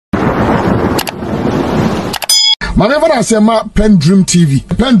Maneva asema PENDREAM TV.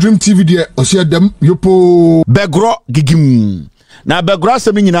 PENDREAM TV de osia dem yopo Begoro gigim. Na Begoro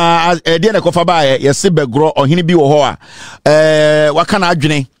asemi nyina de na kofa ba yesi Begoro ohene bi wo ho a waka na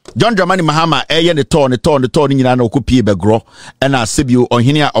adwene John Dramani Mahama ye ne to ni nyina na okopie Begoro na asebio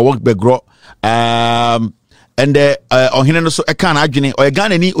ohene a owo Begoro and ohene no so e kan adwene o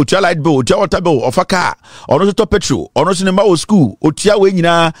Ghana ni otua light bill otua water bill ofaka ono so to petrol ono so ne ma wo school otua we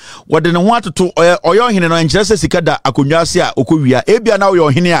nyina wode ne ho atoto oyo ohene no enkyere se sika da akonwa ase a okowia ebia na oyo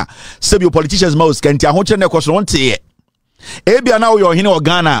ohene a sebio politicians ma oskanti ahokyere ne koso wonte ebia na oyo ohene o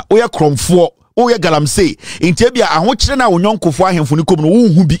Ghana oya kromfo oya galamse inti ebia ahokyere na onyonkofo ahemfo ni kom no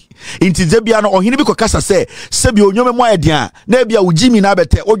wohu bi inti zebia no ohene bi kokasa se sebia onyome mo adia na ebia ugimi na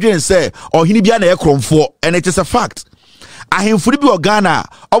bete odwen se ohene bia na ye kromfo, and it is a fact. Ahemfo bi o Ghana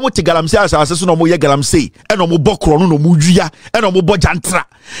omo te galamse asase so no mo ye galamse e no mo bokro no mo dwia e no mo bojantra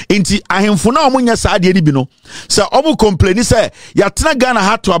inti ahemfo na omo nya saade ni bi no se omo complain se ya tena Ghana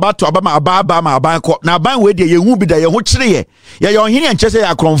ha to aba ma aba ko na aban we de ye hu bi da ye ho kyere ye ohene enche se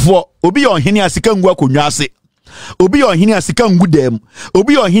ya kromfo obi ye ohene asika ngu akonwa ase obi ye ohene asika ngu dem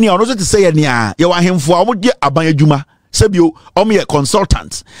obi ye ohene ono so te se ye nea ye wa ahemfo omo de aban adwuma sebio omo ye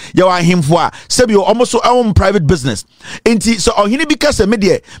consultant ye wa ahemfo a sebio omo so private business enti so ohene bi kase me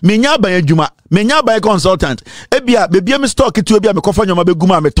de menya aban adwuma menya aban consultant ebia bebia me stock tu ebia me kofa nyoma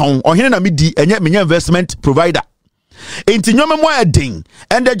beguma me ton ohene na me di enye menya investment provider enti nyoma mo edin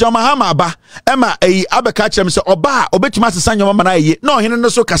ende Mahama aba ema abeka kyerem se oba obetuma asesa nyoma na ye na ohene no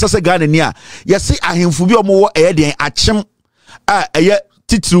so kasa se Ghana ni a yesi ahemfo bi omo wo den akyem a eye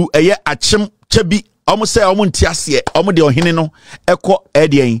titru eye akyem kyebi omo se omo ntiase omo de ohene no eko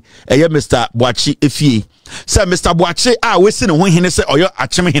edien eye Mr. Boachi efie se Mr. Boachi a wesi ne ho hene se oyo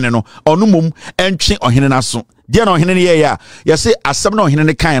akyem hene no onu mom entwe ohene na so de na ohene ne ye ya yesi asem na ohene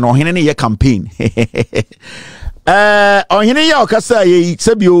ne kan na ohene ne ye campaign ohene ya okasa ye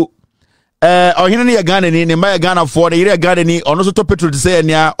sebio ohene ne ye Ghana ni ne ma ye Ghana for the ye Ghana ni ono so to petrol say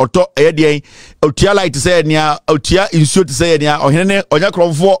nia oto edien otua light say nia otua insuo say nia ohene ne onya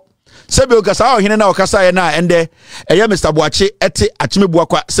kromfo sebio kasa ohene na okasa ye na ende eye Mr. Boachi ete achimebua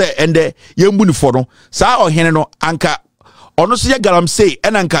kwa se ende yembu ni fo no sa ohene no anka ono so ye galamsey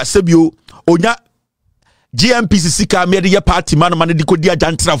enanka sebio onya GMPCC ka me de ye party man de kodi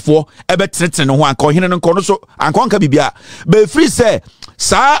ajantrafo ebe tretre ne ho anka ohene no nko no so anka bibia be free say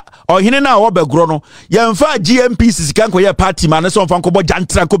sa ohene na wo Begoro no ye mfa GMPCC ka nko ye party man so mfa nko bo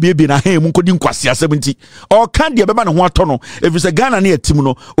jantra ko biebi na he mu nkodi nkwase asem nti o kan de beba ne ho ato no if say Ghana na etim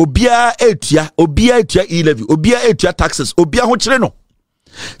no obia etua e-levy obia etua taxes obia ho kire no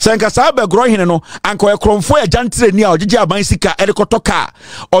senka sa Begoro hene no anko ekromfo ya jantre ni a ogege aban sika edikotoka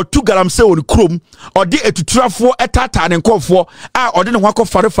otu galamse woni krom odi etuturafo etata ne nkofo a odi ne ho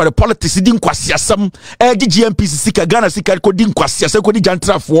akofare politics di nkwase asem egege MPC sika Ghana sika ko di nkwase asem ko di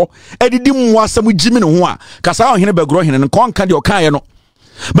jantrafo edidi mu asem jimi ne ho a kasa ohene Begoro hene no konka de okaye no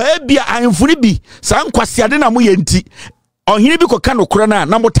ba ebia ahemfuni bi sa nkwase ade na mo ye nti ohene bi koka no koro na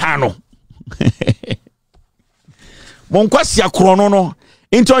motaa no mo nkwase akoro no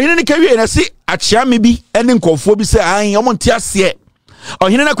into ohene ne kawie na si akyea me bi ene nkofo bi se an omo ntia se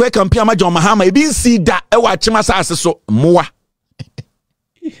ohene na kwa campaign ma John Mahama ebi nsi da e wa kyema asase so moa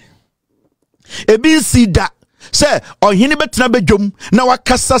ebi nsi da se ohene betena bedwom na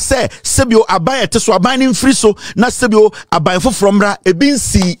wakasa se sebio aban eteso aban ne mfiri so na sebio aban foforo mra ebi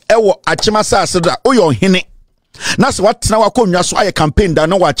nsi ewo akyema asase da oyo ohene na se watena wakonwa so aye campaign da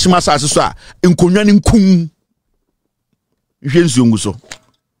na wa kyema asase so a nkonwa ne nkum hwenzu so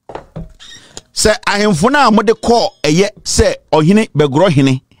se ahemfo na mode ko eye se ohene Begoro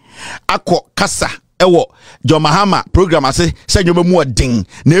hene akọ kasa ewo John Mahama program ase se nyoma mu odin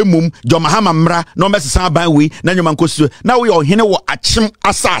na emum John Mahama mra na omesesa ban wi na nyoma nkosu na wo ohene wo akyem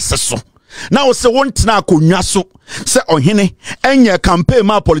asase so na wo se wontena akonwa so se ohene enye campaign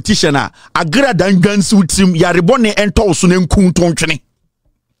ma politician a agrada ngansi utim yarebone ento so na nkun tontwene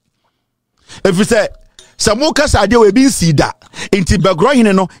efise se mo kasa ade we bi nsi da enti Begoro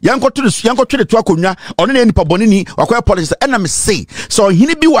hene no yankotwe to akonwa ono na nipa bone ni wakoya politics ena me say so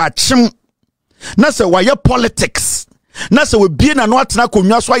hene bi wa akyem na se waye politics na se we bie na no atena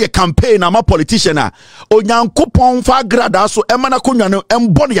akonwa so aye campaign na ma politician a onyankopon fa grada so ema na akonwa no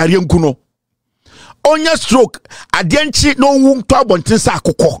embo no yare nku no onya stroke adenchi no wu to abonten sa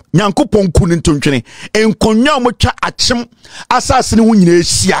akokọ nyankopon ku ne ntontwene enkonwa mo twa akyem asase ne hu nyina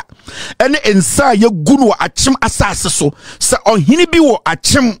ehia ene ensa ye gunu wa akyem asase so se ohene bi wo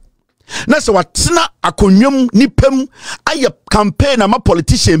akyem na se watena akonwam nipam aye campaign na ma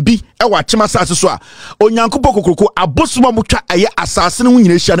politician bi e wa akyem asase so a onyankopon kokroko abosuma mo twa aye asase ne hu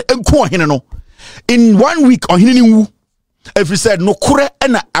nyina ehia no enku ohene no in 1 week Okyehene wu every said no kure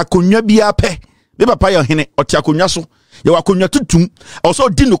na akonwa bia pe me papa ye Okyehene oti akonwa so ye wakonwa tutum also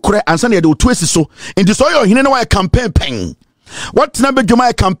di no kure ansa na ye de otuesi so enti so ye Okyehene na wa campaign pen what na be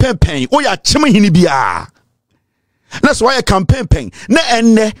dwuma campaign pen o ya kyem Okyehene bia na so why campaign pen na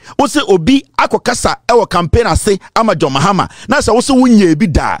enne wo se obi akokasa e wo campaign ase ama Mahama na so wo se wunye bi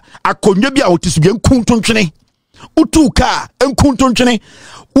da akonwa bi a wotisu bi nkuntontwene utuka nkuntontwene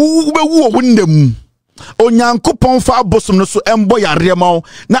ubewu wonnam onyankopon fa abosom no so embo yare ma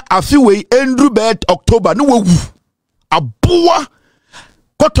na afiwe endru bet October no wawu aboa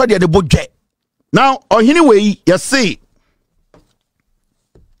koto de bodwe now Okyehene we yesi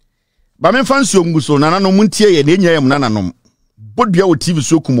ba men fancy omguso nananom muntie ye na enya yem nananom bodua wo TV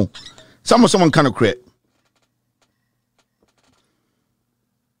so kumo someone kan okre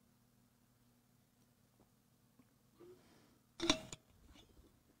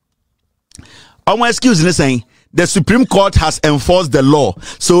my excuse is saying the Supreme Court has enforced the law,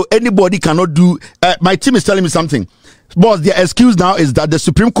 so anybody cannot do. My team is telling me something, boss. Their excuse now is that the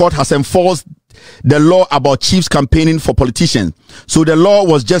Supreme Court has enforced the law about chiefs campaigning for politicians. So the law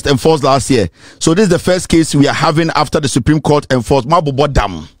was just enforced last year. So this is the first case we are having after the Supreme Court enforced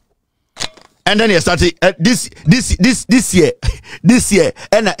Mabobodam. And then you started this year,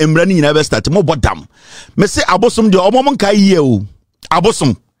 and I'm running in ever started Mobodam. Me say abosom de omomon kai ye o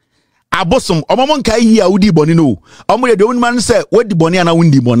abosom. Abosom omomon kai yi awudi boni no omo de man say wadi boni ana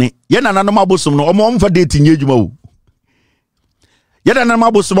wundi boni ye na nanom abosom no omom fa date nye djuma wo ye na nanom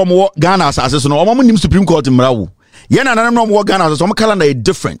abosom omo Ghana asase so no omom nim Supreme Court mrawo ye na nanom omo Ghana asase omo calendar is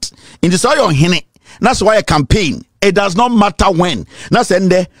different in this all your Okyehene that's why a campaign it does not matter when na say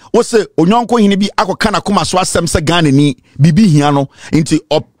nde wo say onyonko Okyehene bi akoka na koma so asem se Ghana ni bibi hia no into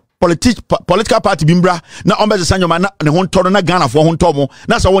political party bimbra na ombeze sanyoma na ne hontoro na Ghana fo hontomo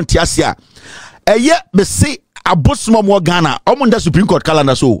na so won tiasia eye be se abosmo mo Ghana omo nda Supreme Court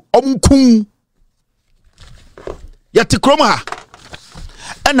calendar so omkun yati kroma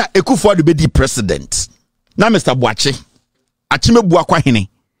ha na Ekufo do be di president na Mr. Boache achimebu Okyehene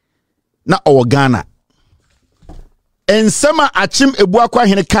na owo Ghana ensema achim ebu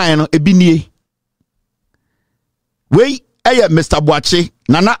Okyehene kan no ebinie wei eye Mr. Boache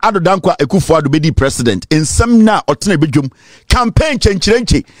Nana Adodankwa Ekufo Addo bedi president ensem na otena bedwom campaign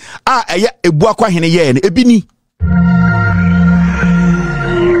chenchirenche eye ebu Okyehene ye ne ebini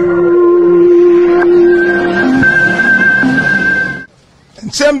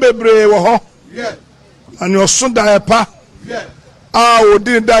Nsembebre wo ho ani osunda epa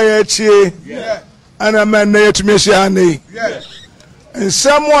odi da ye chie ana man na yetumi hia nei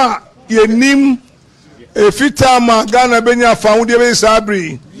nsem a yenim efita ma Ghana benya faunde be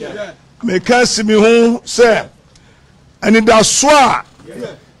sabri me kasimi hu se ani da so a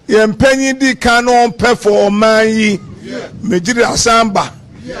ye mpanyi di kan on perform man yi me jiri asamba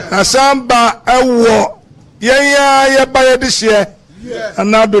ewo ye ba ye de hye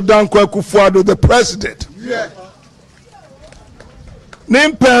anado dankwa Akufo Addo the president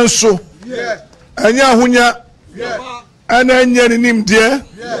nimpenso anya hunya ana anya nim de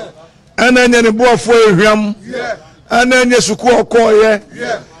ana anya ne boafo ehwam ana anya suku okoye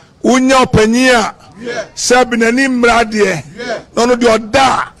unya opanyi a sabina ni mrade no de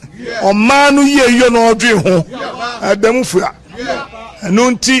oda o manu ye yo no odwe ho adamfua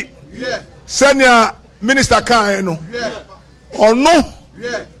anu nti senia minister kan no ono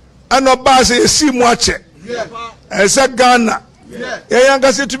ano base esi mu ache ese Ghana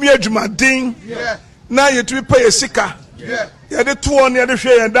yanga setumi adwuma din na yetumi pa yesika yede to on yede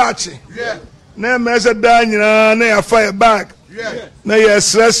hwe yedaache na meze da nyina na ya fire bag na ya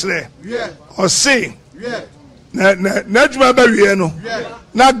sresre o see na adwuma ba wie no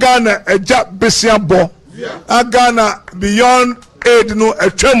na Ghana eja besia bo Ghana beyond aid no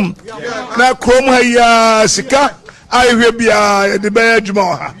atwam na krom ha ya sika aywe bia yede ba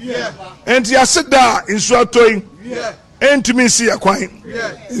adwuma ha enti aseda insu atoyin entumi si akwan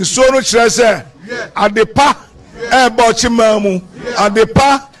insu no kire se adepa eba chimamu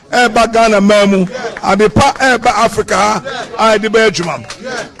adepa eba Ghana mamu adepa eba Africa adeba adwuma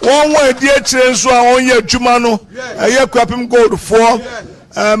won wa die kire nso a won ye adwuma no eye kwapem gold for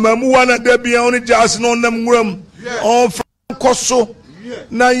mamu wana da bia on jas no nam nwuram on koso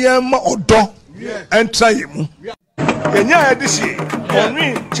na yema odo entra yemu yenya edisi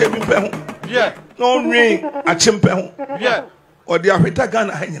onwi chemimpe ho no nwi achimpe ho odi ahweta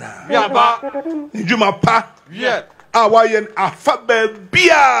Ghana hanyina ba ndwuma pa awayen afa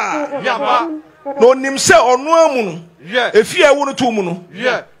bia ba no nim se ono amu no efi ewu no to mu no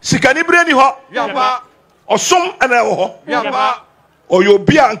sikani breni ho ba osom ana ewo ho ba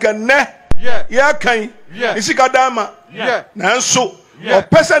oyobia nka ne ya kan isika dama nanso o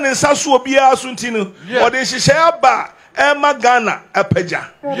person in saso obi asunti no o de hihye aba e magana apaja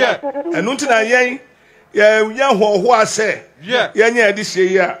enu nti na yen ya hoho ase ya nya edi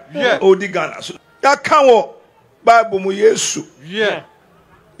hye ya odi Ghana so ya kan wo Bible mu Yesu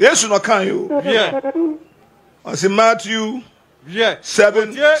Yesu no kan yo as in Matthew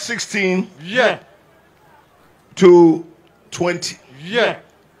 7:16 to 20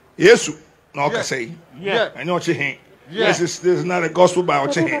 Yesu no ka say I know Okyehene. This is not a gospel by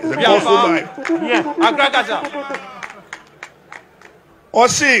Okyehene. It's a gospel by Agragata. O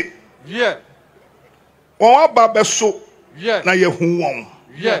see wa ba beso na ye hu won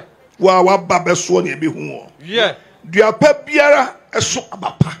wa ba beso na e be hu won dua pa biara eso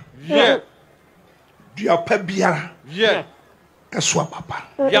abapa dua pa biara eso abapa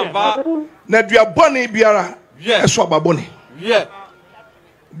na dua bone biara eso ababone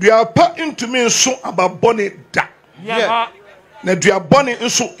dua pa intumi nso ababone da na dua bone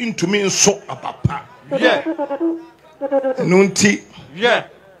nso intumi nso abapa nunti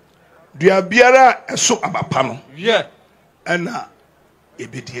dua biara eso abapa no ana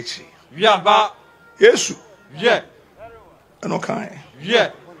ebedi echi Yesu ano kan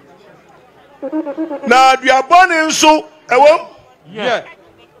na dua bone nso ewo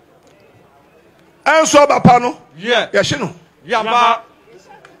enso abapa no ya hye no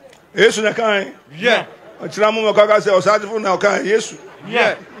Yesu na kan ochira mu mekaka se osajifo na kan Yesu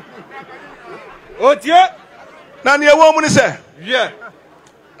Otie na ne ewo mu ni se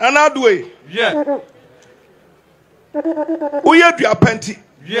anadwe uye dua panti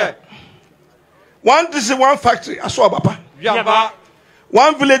one this is one factory aso abapa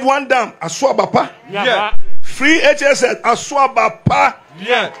one village one dam aso abapa free HSS aso abapa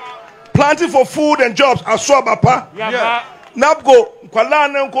planting for food and jobs aso abapa napgo kwala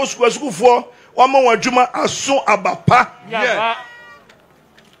na nko sukufo wama wadwuma aso abapa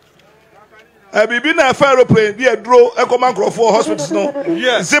bibi na aeroplane bi edro ekoma nkrofo hospitals no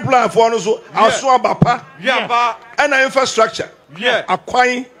zipline for no so aso abapa and infrastructure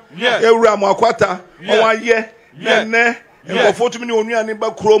akwan ewura mu akwata owaye ne nkrofo tumi ne onuane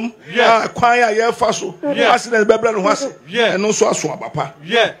ba krom akwan ya ye fa so accident bebra no hase eno so aso abapa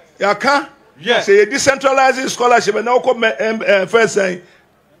yaka say you decentralizing scholarship and now come first say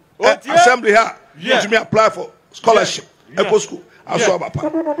assembly here to me apply for scholarship eco school aso abapa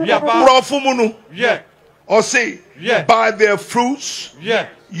profumunu or say by their fruits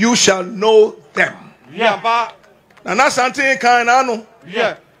you shall know them na na something kan na no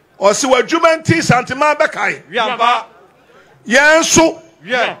or say wadwumanti santima bekai yenso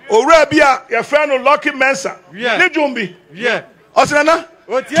owura bia ye friend no Lucky Mensa ne dwumbi o say na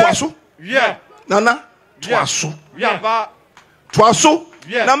toaso nana toaso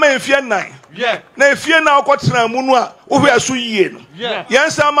na ma efie nan na efie na okotena mu no a wo hwe aso yie no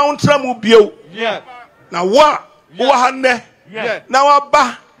yensa ma wontra mu bio na wa ha ne na wa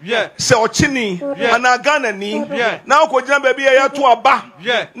ba se ochini ana Ghana ni na okogina ba bia ya to aba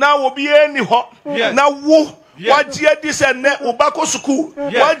na wo bia ni ho na wo wajie di se ne ubako school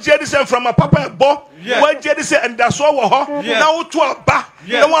wajie di se from a papa ebo wajie di se ndaso wo ho na wo to aba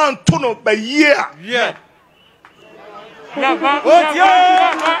na wan to no ba yie a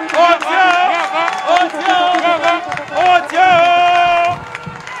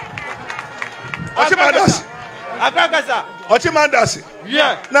Okyemandasi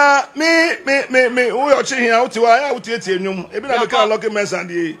na me wo Okyehene a utiwa ya utieti enwum ebi na me ka Lucky Mensa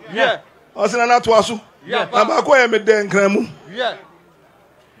die osina na to aso na ba ko ye me den kran mu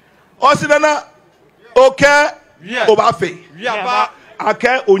osina na oke obafe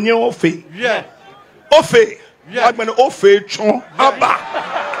ake onye ofe ofe agbene ofe chon aba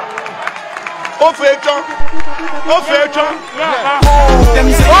ofe chon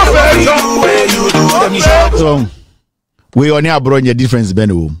so we only abronya difference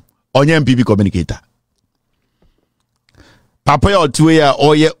beno onye MPP communicator papa ya otuwe ya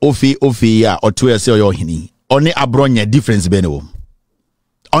oye ofe ya otuwe se oye ohini only abronya difference beno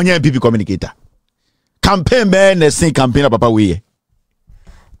onye MPP communicator campaign be na sin campaign papa we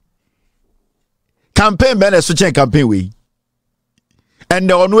campaign be na so chen campaign we and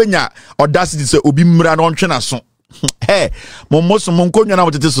the onwenya audacity se obi mra na ontwe na so hey momoso monkonwa na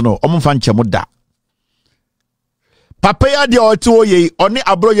wotete so no omfa nche mo da papa ya de oto ye oni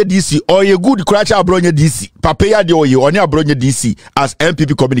abronya DC oye good crash abronya DC papa ya de oye oni abronya DC as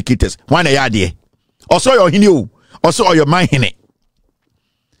MPP communicators wan ya de oso yo hini o oso oyo man hene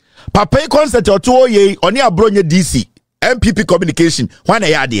papa concert oto ye oni abronya DC MPP communication wan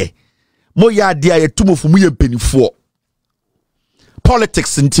ya de mo ya de ayetumofu mu ye penifo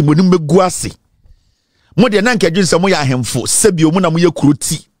politics nti mo nim begu ase mo de na nkadwin se mo ya ahemfo sebio mo na mo ye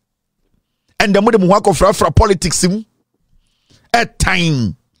kuroti and mo de mo akofrafra politics mu at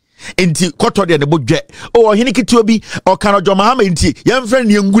time nti koto de ne bodwe o hini kituo bi o kan John Mahama nti ye mfre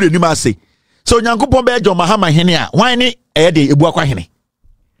ne ngure nim ase so onyankopon be John Mahama hene a wan ne e de ebu akwa hene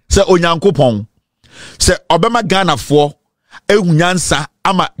se onyankopon se obema Ghana fo ehunyansa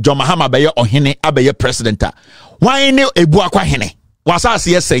ama John Mahama be ye ohene abeye president a wan ne ebu akwa hene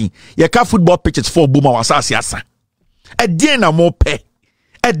wasase yesen ye ka football pitches for buma wasase asa edien na mo pe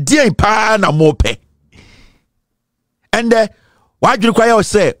edien pa na mo pe and wadwiri kwa yo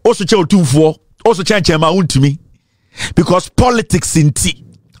say oso che otumfo oso che ma untumi because politics inti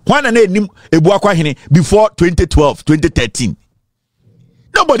wana na enim ebu akwa hene before 2012 2013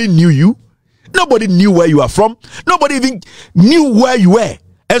 nobody knew you, nobody knew where you are from, nobody even knew where you were.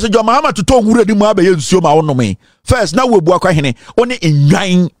 As John Mahama to talk who di mo abaye nsuo ma wono me first na we ebu akwa hene oni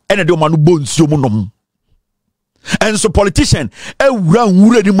enwan ene de manu bo nsuo mu nom and so politician ewura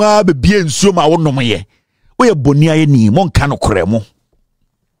nwura di mo ababie nsuo ma wono me ye oye boni aye ni mo nka no kore mo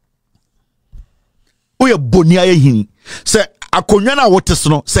oye boni aye hin se akonwa na wotes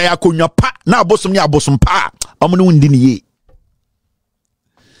no se akonwa pa na abosom ni abosom pa omo no ndi ni ye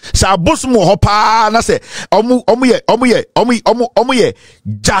se abosom ho pa na se omo ye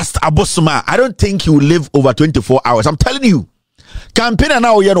just abosom. I don't think you will live over 24 hours. I'm telling you, campaign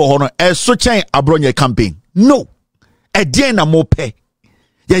na o ye no ho no e so chen abronye campaign no e die na mo pe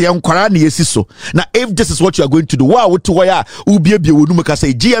ya nkwara na yesi so na if this is what you are going to do wa wotu ho ya ubiebie wonum ka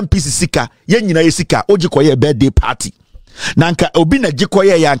say GMPC sika ye nyina yesika ogikoye birthday party nanka obi na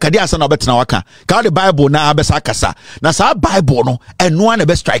gikoye ya nkade asa na obetena waka ka the Bible na abesa kasa na sa Bible no eno na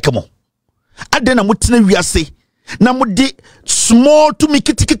be strike mo ade na mutena wiase na mudi small to me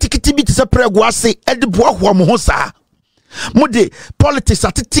kiti bit se prego ase ede boahoa mo ho sa mudi politics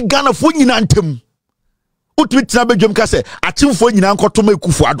atiti Ghana fo nyina ntem utwitina bedwom ka se achimfo nyina nkoto ma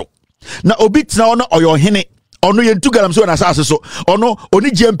ekufu ado na obi tina ono Okyehene ono yentu galam so na asase so ono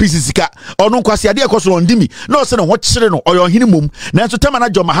oni GMPC sika ono nkwase ade ekoso ndimi na o se na ho kyere no Okyehene mom na enso tema na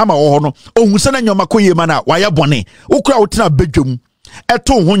John Mahama wo ho no ohun se na nyoma koye ma na waya bone ukura wotina bedwom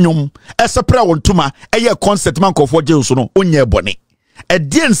eto ho nyom esepra wontuma eye concert man kofo je so no onye bone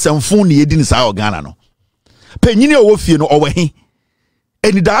edie nsamfo ne yedi ni sa Ghana no penyini owo fie no owehe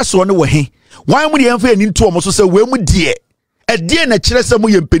eni da so ne wehe wan mu de emfa eni nto omo so se we mu die edie na kire se mu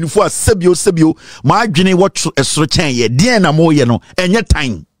ye mpenifo a sebio ma adwene wo esoro chen ye die na mo ye no enye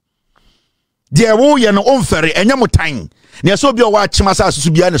tan die wo ye no onfere enye mo tan ne so bi o wa chima sa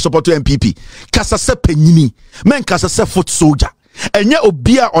asusu bia ne support MPP kasa se penyini men kasa se foot soldier enye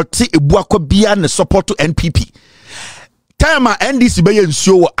obia oti ebu akwa bia ne support NPP time a NDC be ye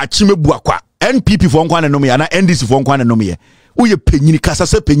nsuo wo achime bu akwa NPP fo nkwa ne nom ya na NDC fo nkwa ne nom ye uye penyini kasa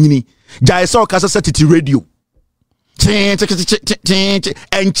se penyini jai so kasa se titi radio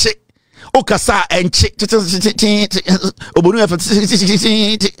enche o kasa enche obonu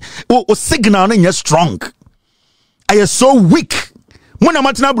o signal na strong I so weak mona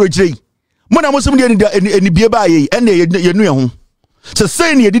matena brojire mona mosem de eni bie ba ye ene yenu ye ho se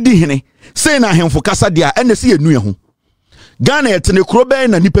sei ne yedidi hene sei na ahemfo kasa dia ene se yenu ye ho Ghana yetene kuro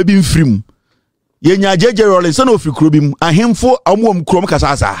ben na nipa bi mfrim yenya jeje role se na ofri kuro bi mu ahemfo amom kuro kasa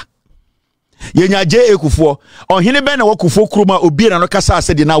asa yenya je ekufo ohene ben na wakufo kuro ma obi na no kasa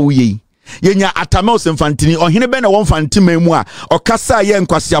ase de na woye yenya Atamel Semfantini ohene ben na won fantima mu a okasa ye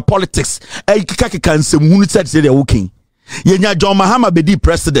nkwase politics kika nsemhunu tete de wokin yenya John Mahama bedi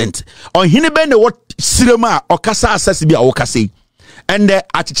president ohene ben na what sirema okasa asase bi a wokase ende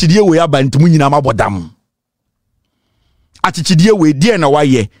achichidie we abantimu nyina mabodam achichidie we die na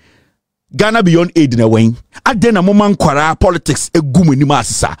waye Ghana beyond aid na wen ade na moma nkwara politics egum ni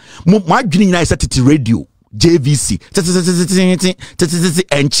masesa mo adwene nyina isa titi radio JVC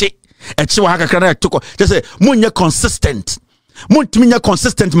enche echi wa kakra na toko say munye consistent muntimi nya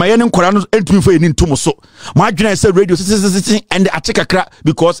consistent ma yene nkwara no entumi fo yeni ntomo so mo adwene isa radio and achi kakra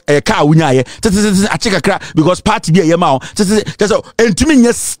because ka wunya ye achi kakra because party bi ye ma say entumi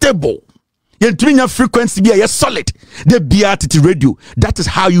nya stable yentuminya frequency be a solid the beatity radio. That is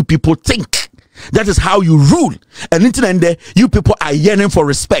how you people think. That is how you rule. And internet you people are yearning for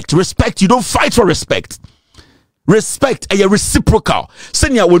respect. Respect, you don't fight for respect. Respect a reciprocal.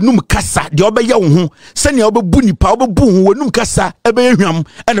 Senya wonum kasa de obeye wo ho. Senya obebu nipa obebu ho wonum kasa ebe hwam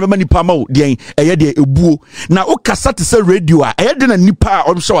ena be nipa ma wo de eye de ebuo. Na o kasa te se radio a eye de na nipa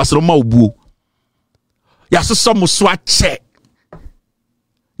o hwe wasoro ma obuo. Ya so so mo so ache.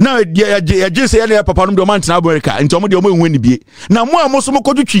 Now just say any papa no do man tena America nti omo de omo enwe ni bie na mo amoso mo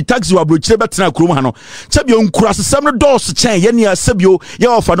kodwetwi taxi wa brochire betena krom ha no sebio nkura sesem no dos chen ye ne sebio ye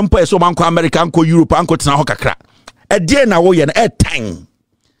ofa no mpa ye so man ko America anko Europe anko tena ho kakra e de na wo ye na tan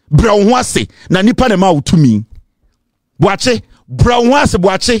bra wo ase na nipa na ma wotumi boache bra wo ase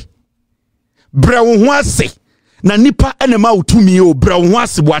boache bra wo ase na nipa na ma wotumi o bra wo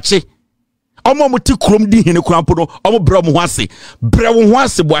ase boache omo muti krom di hene krampo no omo bra mo ho ase bra wo ho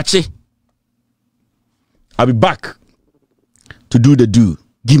ase boache. I'll be back to do the do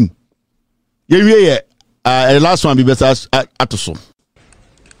gim yeah the last one be better atoso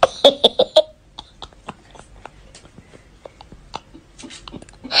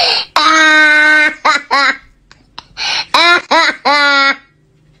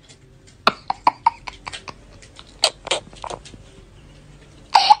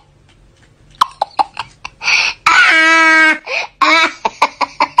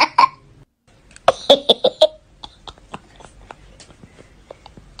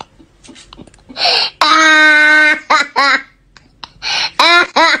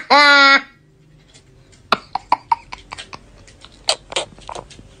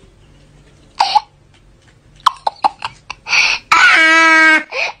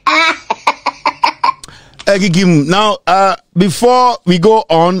Now, before we go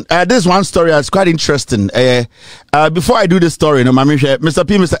on, this one story is quite interesting. Before I do this story, Mr.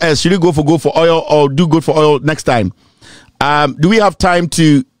 P, Mr. S, should you go for oil or do good for oil next time? Do we have time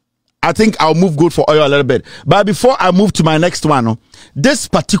to? I think I'll move good for oil a little bit. But before I move to my next one, this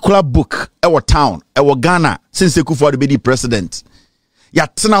particular book, our town, our Ghana, since the Kufuor be the president,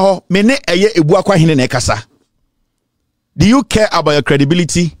 yatsinaho mene eye ebu Okyehene na ekasa. Do you care about your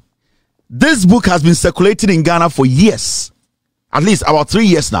credibility? This book has been circulating in Ghana for years, at least about 3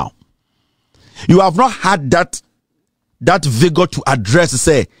 years now. You have not had that vigor to address,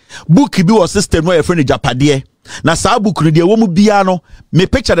 say, book be was system where your friend Japadie. Na sa book no de wo mu bia no me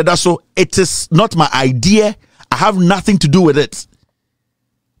picture that so it is not my idea. I have nothing to do with it.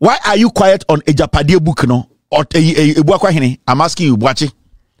 Why are you quiet on a Japadie book no or ebu Okyehene? I'm asking you, Boachi.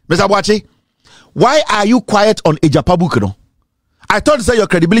 Mr. Boachi, why are you quiet on a Japa book no? I thought to say your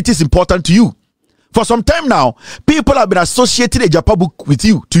credibility is important to you. For some time now, people have been associating a Japa book with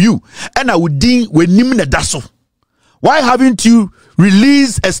you, and I would deem when nimne daso. Why haven't you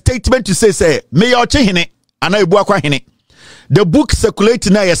released a statement to say, may Okyehene and I Okyehene? The book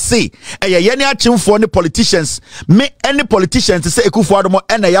circulating now, you say, any action for any politicians, may any politicians to say Kufuor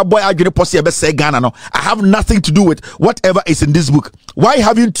and a boy arguing possible say Ghana. No, I have nothing to do with whatever is in this book. Why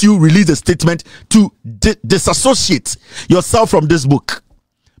haven't you released a statement to disassociate yourself from this book?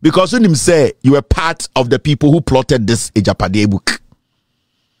 Because when him say you were part of the people who plotted this Ejapade book.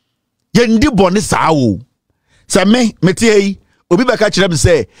 Yendi boni sao. Sa me metiei. Obi beka chirem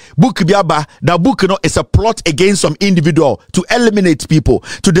say book biaba the book no is a plot against some individual to eliminate people,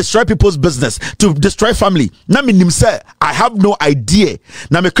 to destroy people's business, to destroy family. Na me nim say I have no idea.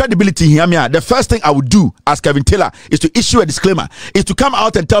 Na me credibility here me. The first thing I would do as Kevin Taylor is to issue a disclaimer, is to come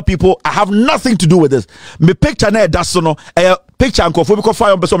out and tell people I have nothing to do with this. Me picture na dasono picture and kofo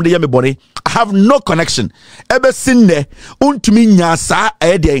fire on person de me body. I have no connection. Ebe sinne untumi nya sa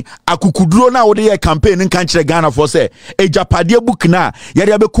ede akukuduro na wo de campaign in country Ghana for say Ejapade book na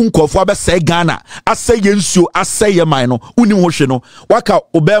yade abeku nkofo abese Ghana asay yensuo asay yeman no uni ho hwe no waka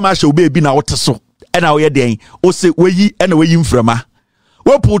obema hye obebi na wote so ena wo ye den o se weyi ena weyi mframa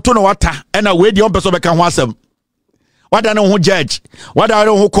wo puto no wata ena we de on person beka ho asem wada no ho judge wada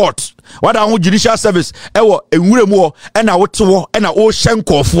no ho court wada ho judicial service ewo enwuremu ho ena wote wo ena o hye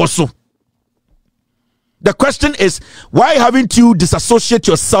nkofo so. The question is, why haven't you disassociate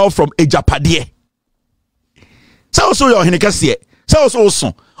yourself from Ejapade? So also your Hinekasiye. So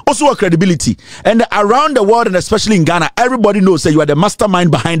also your credibility. And around the world, and especially in Ghana, everybody knows that you are the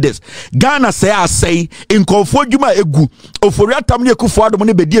mastermind behind this. Ghana say in Konfojuma egu Oforia Tamni Kufuor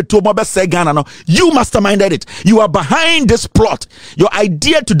money bedie to mo be say Ghana no. You masterminded it. You are behind this plot. Your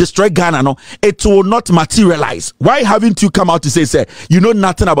idea to destroy Ghana no, it will not materialize. Why haven't you come out to say you know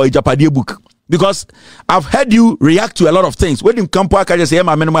nothing about Ejapade book? Because I've heard you react to a lot of things. When you come to Akaja say,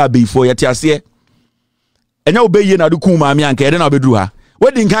 "My minimum be for yet yasiye," and you obey na do kuma mi anke. Then I be do ha.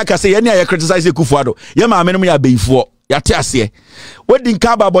 When you can't say any I criticize Kufuor, yeah, my minimum be for yet yasiye. When you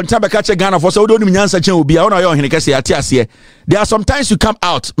can't about time catch Ghana for so don't mean answer chen obi. I want your Hinekasi yet yasiye. There are sometimes you come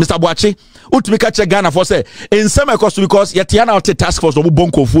out, Mr. Boachi, ut me catch Ghana for say in some cost because yet yana out task force no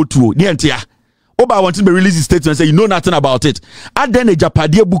bonko for two. The entire. Oba wanted to release the statement and say you know nothing about it. And then a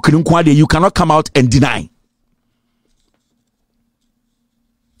Ejapade book you cannot come out and deny.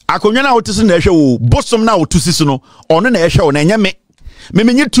 Akonyana otisi na ehwe wo bosom na otusi no ono na ehwe wo na nyame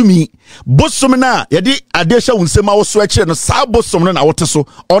memenye to me bosom na yedi adesha unsema wo so akire no sa bosom no na wote so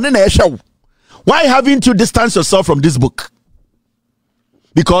one na ehwa. Why haven't you distanced yourself from this book?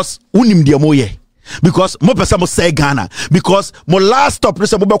 Because unim de moye. Because mo pesa mo say Ghana. Because mo last stop no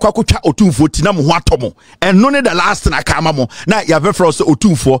se mo bekwa kwatwa otumfo ti na mo ho atomo. And no ne the last na kama mo. Na ya be for so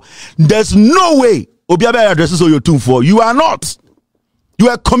otumfo. There's no way obi abe address so otumfo. You are not. You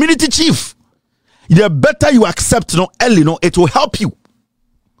are a community chief. The better you accept no early no, it will help you.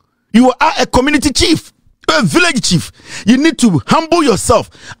 You are a community chief. A village chief. You need to humble yourself.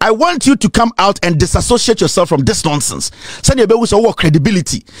 I want you to come out and disassociate yourself from this nonsense. Send your baby so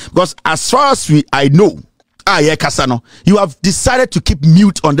credibility. Because as far as I know, Kasano, you have decided to keep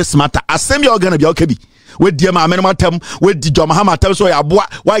mute on this matter. Asem you're gonna be okay. With the Mahama tem, with the Mahama tem, so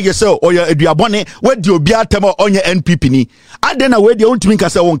why you say or your Diabone, with the Obia tem on your NPP ni. I then away the only thing I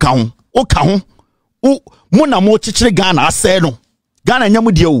say won't count. O count. O Mona mo chichre Ghana, I say no. Ghana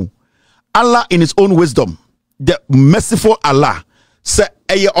nyamudio. Allah in his own wisdom, the merciful Allah, say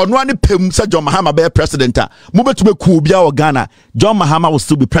onwani pem say John Mahama be president. Mube to be kubia or Ghana, John Mahama will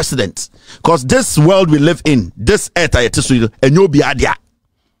still be president. Because this world we live in, this earth I tesu and you be adia.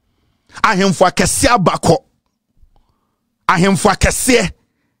 Ahemfo akese abako. Ahemfo akese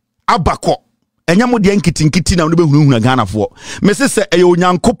abako. Enyamo de nkitinkiti na ube hunu Ghana for. Me say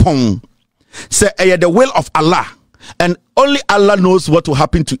onyankopon. Say the will of Allah. And only Allah knows what will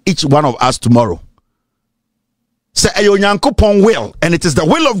happen to each one of us tomorrow. Say Ayonyankopon will, and it is the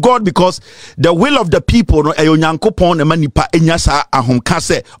will of God, because the will of the people no Ayonyankopon emanipa enyasa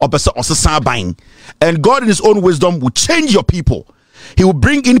ahomkase opese osesa ban. And God in his own wisdom will change your people. He will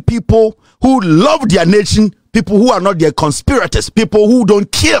bring in people who love their nation, people who are not their conspirators, people who don't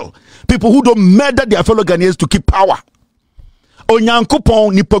kill, people who don't murder their fellow Ghanaians to keep power.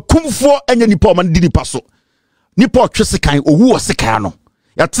 Onyankopon nipa kumfo enye nipa man di nipa so. Nipa otwesekan owu osekan no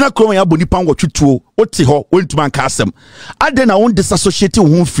ya tena krom ya bo nipa ngotwetuo oti ho wentuma nka asem ade na won disassociate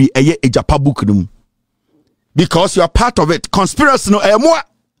wo free eye ejapa book num, because you are part of it. Conspiracy no emo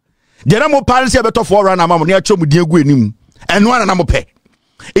de na mo parents e beto for run amam ne atwom di egu enim eno na mo pe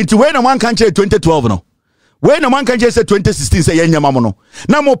into when na man kan che 2012 no, when na man kan che say 2016 say yenya mam no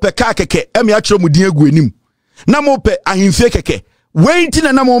na mo pe ka keke e me atwom di egu enim na mo pe ahemfie keke wenti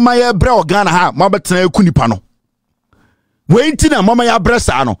na mo maye bre organa ha mo betena eku nipa no. Wenti na mama ya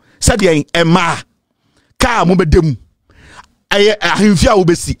bresa no said yen ema ka mo bedem aye ahemfia wo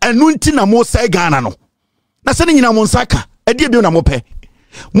besi enu nti na mo sai Ghana no na se nyina mo nsaka ade bi na mo pe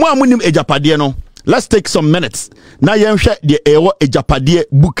mo amunim ejapade no. Let's take some minutes na yenhwe de ewo ejapade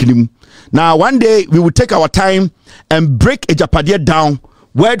book nim. Now one day we will take our time and break ejapade down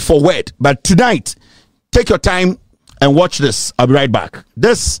word for word, but tonight take your time and watch this. I'll be right back.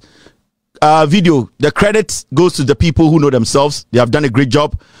 This video, the credit goes to the people who know themselves. They have done a great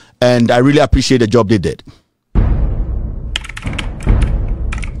job, and I really appreciate the job they did.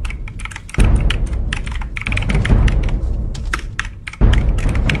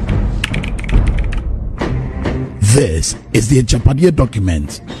 This is the Ejapade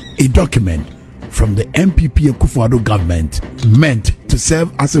document, a document from the MPP Akufo-Addo government meant to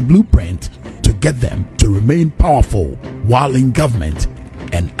serve as a blueprint to get them to remain powerful while in government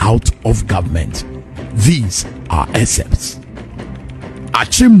and out of government. These are excerpts.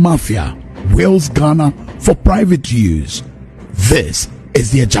 Achim Mafia wills Ghana for private use. This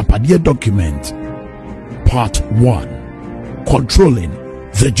is the Ejapade document. Part 1. Controlling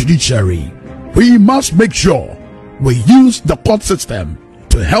the judiciary. We must make sure we use the court system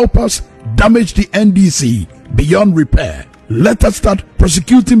to help us damage the NDC beyond repair. Let us start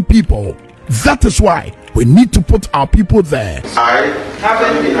prosecuting people. That is why we need to put our people there. I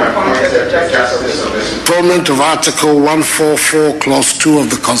haven't been appointed a justice of this. Fulfillment of Article 144, Clause 2 of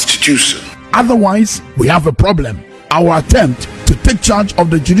the Constitution. Otherwise, we have a problem. Our attempt to take charge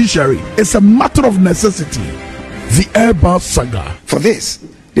of the judiciary is a matter of necessity. The Airbus saga. For this,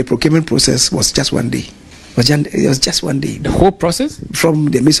 the procurement process was just 1 day. It was just 1 day. The whole process? From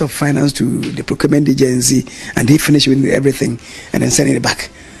the Minister of Finance to the procurement agency, and they finished with everything and then sending it back.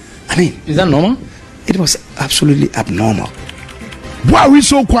 I mean, is that normal? It was absolutely abnormal. Why are we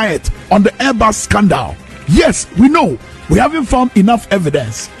so quiet on the Airbus scandal? Yes, we know we haven't found enough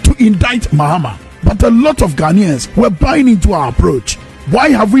evidence to indict Mahama, but a lot of Ghanaians were buying into our approach. Why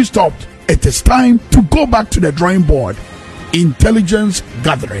have we stopped? It is time to go back to the drawing board. Intelligence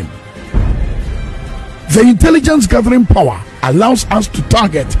gathering. The intelligence gathering power allows us to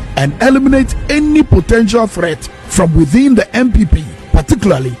target and eliminate any potential threat from within the MPP,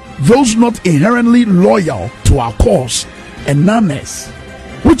 particularly those not inherently loyal to our cause and noneness,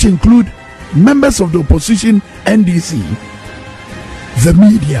 which include members of the opposition NDC. The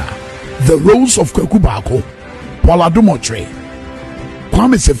media, the roles of Kweku Baako, Paula Dumotre,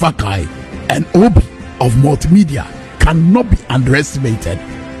 Kwame Sefakai, and Obi of multimedia cannot be underestimated.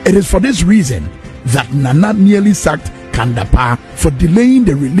 It is for this reason that Nana nearly sacked Kandapa for delaying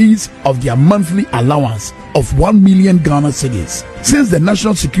the release of their monthly allowance of 1 million Ghana cedis, since the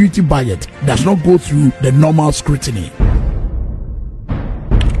national security budget does not go through the normal scrutiny.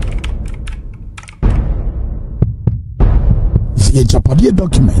 The Japadia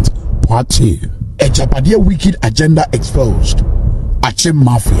document, part 2. A Japadia wicked agenda exposed. Achim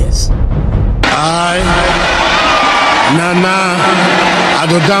Mafias. Nana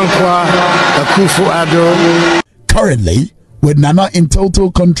Adodankwa Akufo-Addo. Currently, with Nana in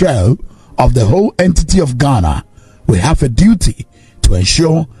total control of the whole entity of Ghana, we have a duty to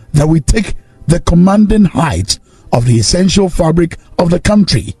ensure that we take the commanding heights of the essential fabric of the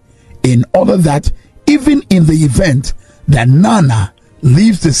country, in order that even in the event that Nana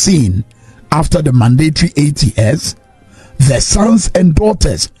leaves the scene after the mandatory 8 years, the sons and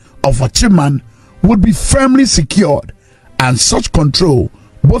daughters of Achiman would be firmly secured, and such control,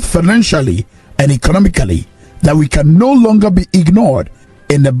 both financially and economically, that we can no longer be ignored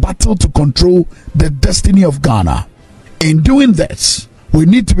in the battle to control the destiny of Ghana. In doing this, we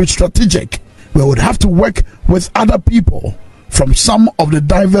need to be strategic. We would have to work with other people from some of the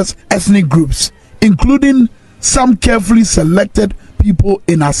diverse ethnic groups, including some carefully selected people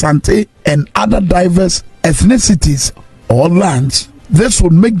in Asante and other diverse ethnicities or lands. This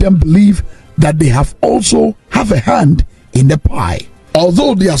would make them believe that they also have a hand in the pie.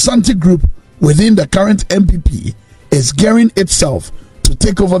 Although the Asante group within the current MPP is gearing itself to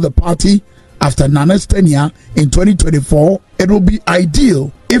take over the party after Nana's tenure in 2024, it will be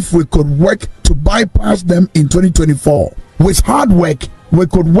ideal if we could work to bypass them in 2024. With hard work, we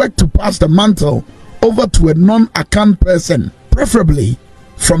could work to pass the mantle over to a non-Akan person, preferably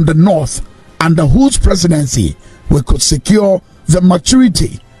from the north, under whose presidency we could secure the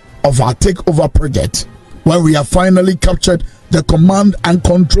maturity of our takeover project. When we have finally captured the command and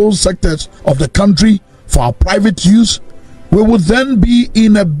control sectors of the country for our private use, we would then be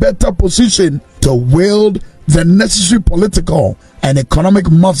in a better position to wield the necessary political and economic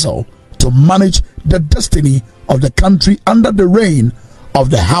muscle to manage the destiny of the country under the reign of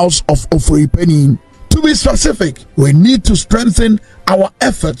the House of Okyehene. To be specific, we need to strengthen our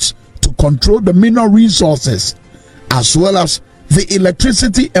efforts to control the mineral resources as well as the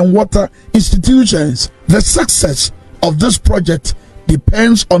electricity and water institutions. The success of this project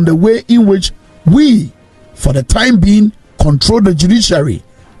depends on the way in which we, for the time being, control the judiciary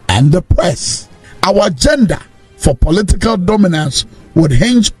and the press. Our agenda for political dominance would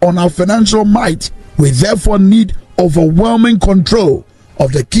hinge on our financial might. We therefore need overwhelming control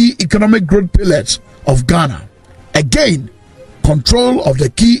of the key economic growth pillars of Ghana. Again, control of the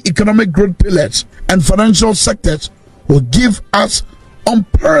key economic growth pillars and financial sectors will give us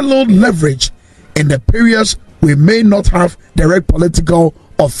unparalleled leverage in the periods we may not have direct political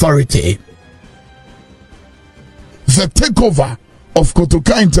authority. The takeover of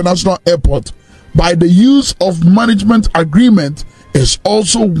Kotoka International Airport by the use of management agreement is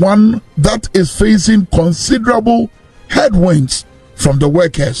also one that is facing considerable headwinds from the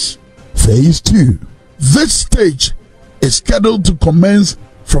workers. Phase 2. This stage is scheduled to commence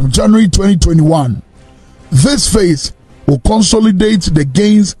from January 2021. This phase will consolidate the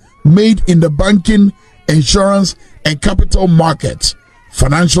gains made in the banking, insurance, and capital markets,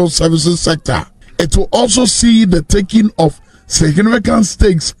 financial services sector. It will also see the taking of significant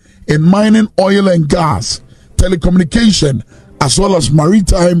stakes in mining, oil and gas, telecommunication, as well as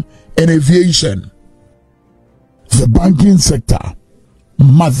maritime and aviation. The banking sector.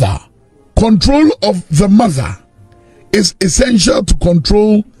 Mother. Control of the mother is essential to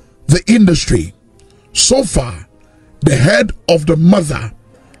control the industry. So far, the head of the mother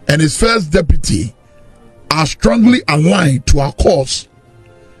and his first deputy are strongly aligned to our cause.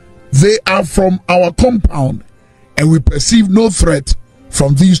 They are from our compound, and we perceive no threat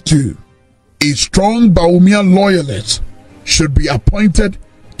from these two. A strong Bawumia loyalist should be appointed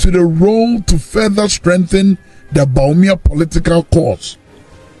to the role to further strengthen the Bawumia political cause.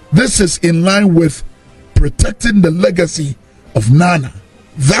 This is in line with protecting the legacy of Nana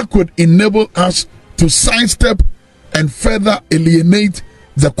that could enable us to sidestep and further alienate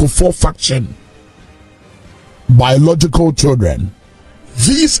the Kufuor faction. Biological children.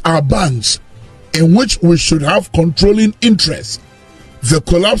 These are banks in which we should have controlling interest. The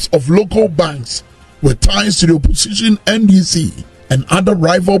collapse of local banks with ties to the opposition NDC and other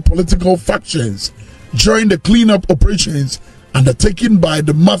rival political factions during the cleanup operations undertaken by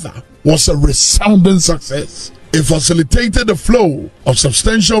the mother was a resounding success. It facilitated the flow of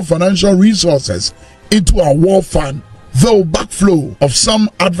substantial financial resources into our war fund, though backflow of some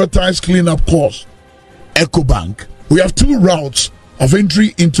advertised cleanup costs. EcoBank. We have two routes of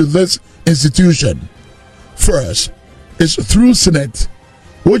entry into this institution. First is through Senate,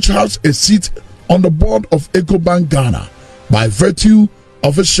 which has a seat on the board of EcoBank Ghana by virtue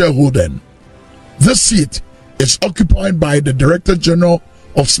of its shareholding. This seat is occupied by the Director General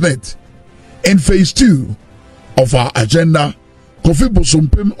of SNET. In phase 2 of our agenda, Kofi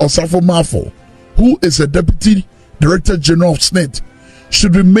Bosompim Osafo Mafo, who is a Deputy Director General of SNET,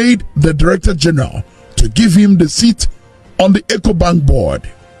 should be made the Director General to give him the seat on the EcoBank board.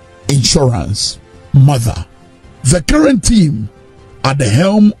 Insurance. Mother. The current team at the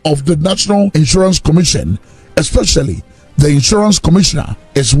helm of the National Insurance Commission, especially the Insurance Commissioner,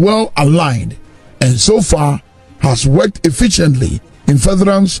 is well aligned and so far has worked efficiently in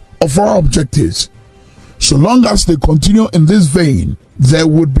furtherance of our objectives. So long as they continue in this vein, there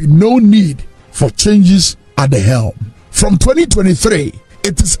would be no need for changes at the helm. From 2023,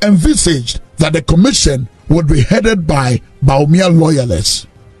 it is envisaged that the commission would be headed by Baumia loyalists,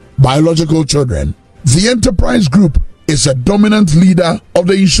 biological children. The enterprise group is a dominant leader of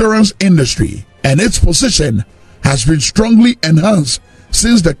the insurance industry, and its position has been strongly enhanced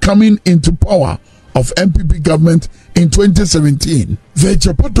since the coming into power of MPP government in 2017. The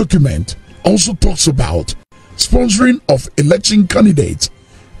Japa document also talks about sponsoring of election candidates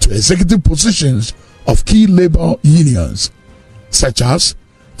to executive positions of key labor unions, such as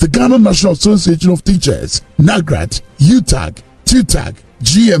the Ghana National Association of Teachers, NAGRAT, UTAG, TUTAG,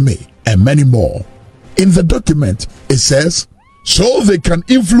 GMA, and many more. In the document, it says, so they can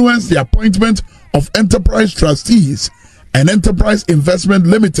influence the appointment of enterprise trustees and Enterprise Investment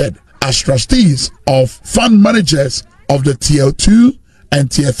Limited as trustees of fund managers of the Tier 2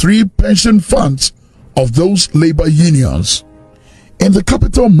 and Tier 3 pension funds of those labor unions. In the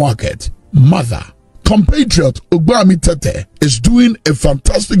capital market, Mother, compatriot Ugbami Tete is doing a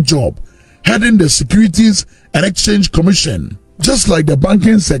fantastic job heading the Securities and Exchange Commission. Just like the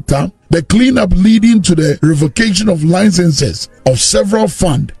banking sector, the cleanup leading to the revocation of licenses of several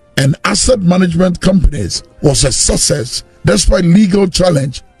fund and asset management companies was a success despite legal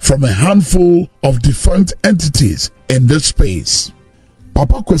challenge from a handful of defunct entities in this space.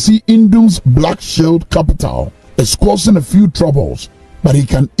 Papa Kwesi Indum's Black Shield Capital is causing a few troubles, but he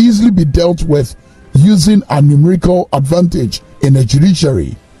can easily be dealt with using a numerical advantage in the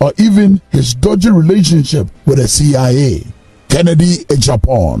judiciary or even his dodgy relationship with the CIA. Kennedy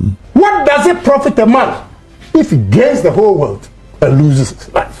Japan. What does it profit a man if he gains the whole world and loses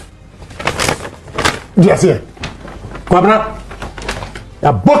his life? Yes, yeah.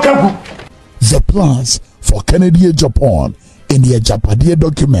 The plans for Kennedy Japan in the Japadia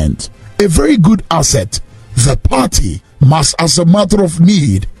document. A very good asset. The party must, as a matter of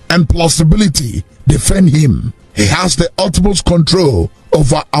need and plausibility, defend him. He has the utmost control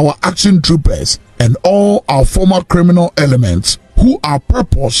over our action troopers and all our former criminal elements who are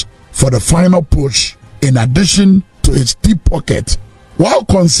purpose for the final push, in addition to his deep pocket, while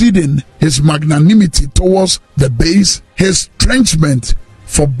conceding his magnanimity towards the base, his trenchment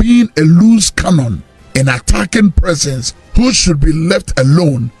for being a loose cannon in attacking presence who should be left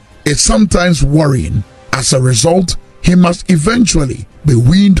alone is sometimes worrying. As a result, he must eventually be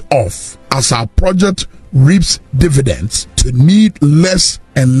weaned off as our project reaps dividends to need less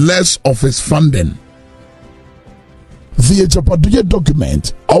and less of his funding. The Japadia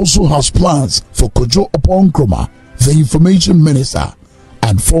document also has plans for Kojo Oponkroma, the information minister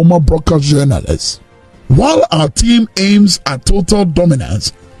and former broadcast journalist. While our team aims at total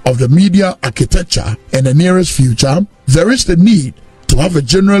dominance of the media architecture in the nearest future, there is the need to have a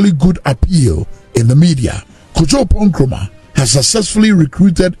generally good appeal in the media. Kojo Oponkroma has successfully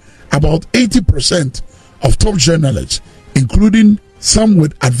recruited about 80% of top journalists, including some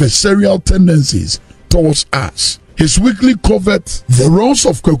with adversarial tendencies towards us. His weekly covered the roles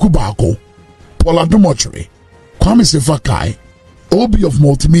of Kwekubako, Paula Dumochiri, Kwame Sefakai, Obi of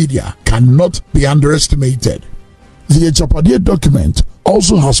Multimedia cannot be underestimated. The Japadia document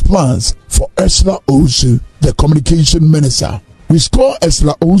also has plans for Esla Osu, the communication minister. We score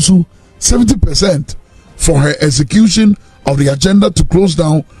Esla Osu 70% for her execution of the agenda to close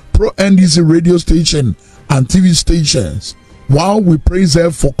down pro-NDC radio station and TV stations, while we praise her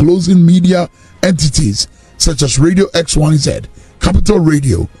for closing media entities such as Radio X1Z, Capital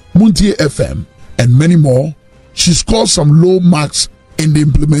Radio, Muntie FM, and many more. She scores some low marks in the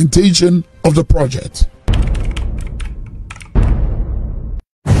implementation of the project.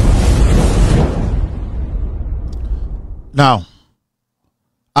 Now,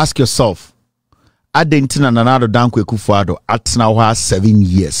 ask yourself, Adentina Nanado Dankwe Kufuado at now 7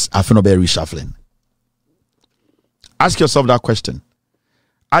 years. I feel no be reshuffling. Ask yourself that question.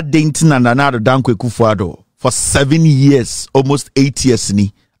 Adentina Nanado Dankwe Kufuado for 7 years, almost 8 years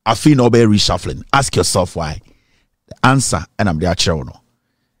ni. I feel no be reshuffling. Ask yourself why. The answer, and I'm there children.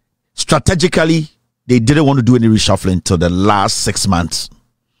 Strategically, they didn't want to do any reshuffling until the last 6 months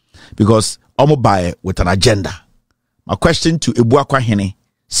because Omobaye with an agenda. My question to Okyehene: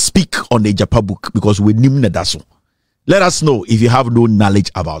 speak on the Japa book because we nimne daso. Let us know if you have no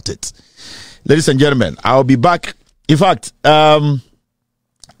knowledge about it. Ladies and gentlemen, I'll be back. In fact,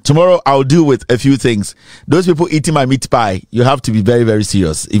 tomorrow I'll deal with a few things. Those people eating my meat pie, you have to be very, very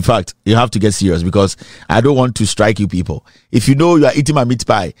serious. In fact, you have to get serious because I don't want to strike you people. If you know you are eating my meat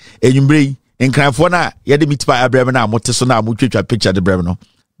pie, and you bring in Cranfona, you the meat pie, picture the brevno.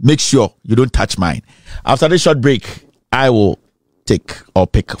 Make sure you don't touch mine. After this short break, I will take or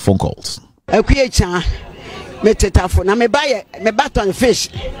pick phone calls. Okyehene, me tetafo na me buy me baton fish.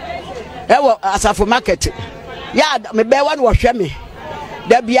 Asafo market. Ya me buy one wo hwe me.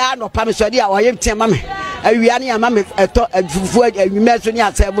 Da bia no pa me so dia oyem tema me. Awia ne ama me eto fufu anwuma so ne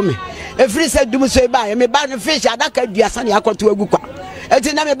asebo me. Efiri se dum so ba me buy no fish adaka duasa ne akoto agu kwa.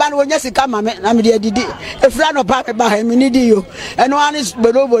 Eti na me ba no wonya sika ma me na me de didi. Efira no pa me ba me ni di yo. Eno ani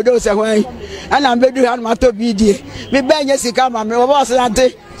bodo se hwan. Ana mbedu ha no mato bi die. Me ba nya sika ma me wo bo so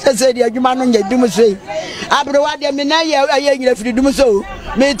ante. Se de adwuma no nya dum so yi. Abrewa de me na ye aye nyira firi dum so.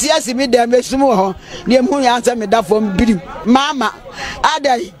 Me ti asi me de me sumu ho. Ne mu ya ansa me da fom birim. Mama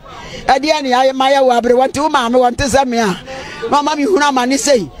adai. Adia ni aye maye wo abrewa nti wo ma me wonte se me a. Mama mi huna ma ni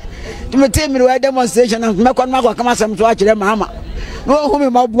sei. Me te mi we demonstration me kon ma kwa kama sam to a kire Mahama. No who me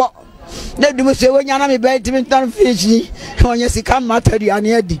mabo. Na dum so wonya na me be timi tan fish. Onye sika materi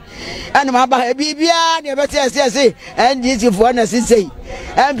ani adi. Ene ma ba bibia ne be te se NDC for na sei.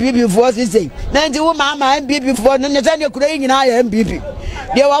 MPP for sei. Na nti wo Mahama MPP for no ne tane kura nyina ya MPP.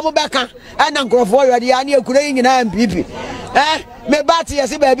 De wa mo beka ana nkrofo yo de ani kura nyina MPP. Me bati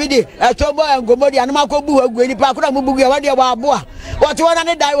yesi baby di etombo engomodi anu makobu agu ni pa kura mu bugu ya wa de wa aboa. What one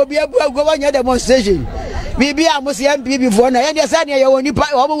ne dai obi abu agu wonya demonstration. Bibi amusi MPP for na ye say ne ye woni pa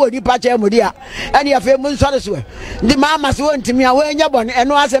wo woni pa che mudi a ene ye fe mu nsore so ndi Mahama se wontimi a wonya bon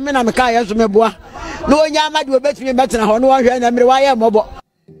eno ase me na me ka ye so me boa no wonya amade obetimi betena ho no wohwe na mere wa ye mobo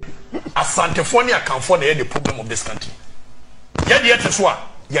Asantefo ne akanfo na ye the problem of this country ye de yete so a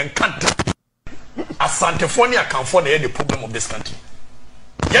ye nkanta Asantefo ne akanfo na ye the problem of this country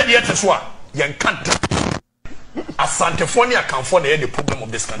ye de yete so a ye nkanta Asantefo ne akanfo na ye the problem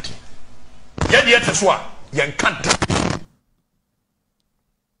of this country ye de yete so a ye nkanta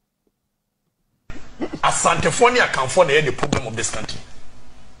Asantefo ne akanfo na ye the problem of this country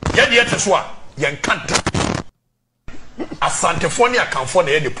ye de yete so a ye nkanta Asantefo ne akanfo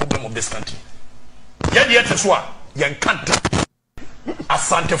na ye the problem of this country ye de yete so a ye nkanta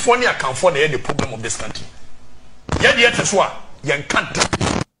Asantefo ne akanfo na ye the problem of this country ye de yete so a ye nkanta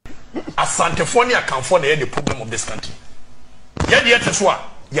Asantefo ne akanfo na ye the problem of this country ye de yete so a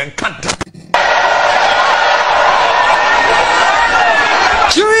ye nkanta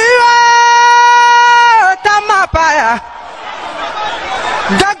Juiwa tamapaya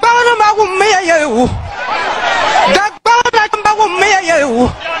Dagbana magumeyewu Dagbana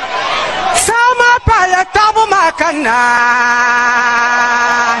magumeyewu Sama paya tabu makana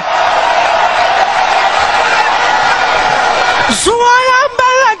Zuwaya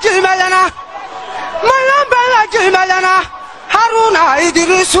mbala jimalana Malambala jimalana Haruna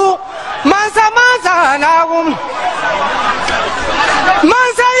Idrisu Manza nawum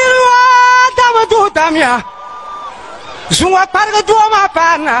Manza ilwa Dawadu damya Zunga parga duoma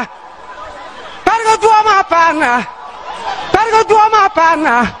pana Parga duoma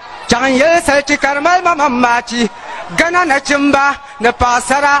pana Jangan yesa chikarmal mamamachi Gana na chimba na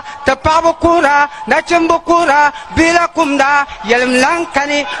pasara ta pabukura na chimbukura bila kumda yelim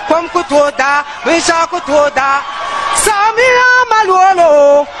lankani kom kutoda wisha kutoda sami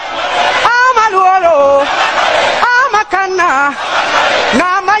amalwolo amakana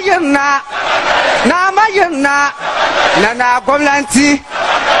na mayirna na gomlanti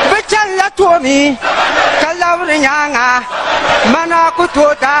bechalla tomi kalawri nyanga mana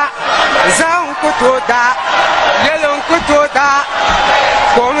kutoda zan kutoda yelon kutoda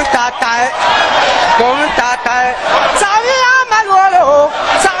kom tatai sami amalwolo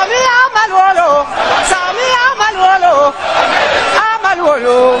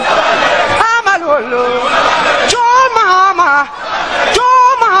jo Mahama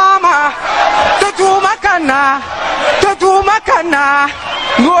tutu makana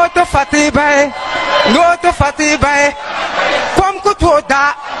no to fatibai kom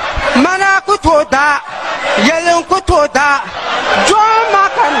kutoda mana kutoda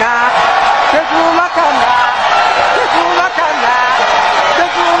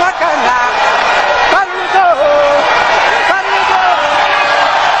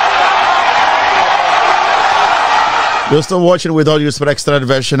You're still watching with all due respect extra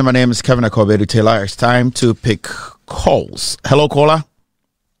version. My name is Kevin Akobedu Taylor. It's time to pick calls. Hello, caller.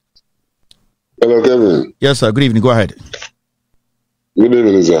 Hello, Kevin. Yes, sir. Good evening. Go ahead. Good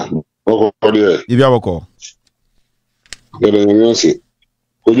evening, sir. If you have a call.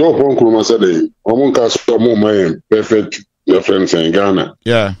 Perfect friends in Ghana.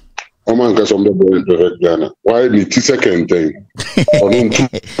 Yeah. Perfect Ghana. Why the second thing?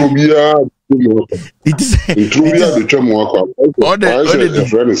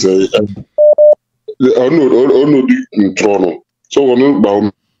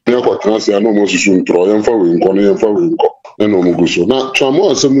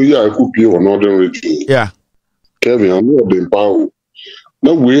 Yeah. Kevin, I'm not the power.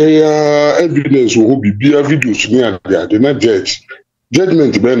 Now we evidence will be videos to me and they not judge.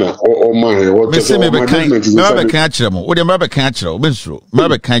 Judgment Bena or my what is never catch them. What do you catch them?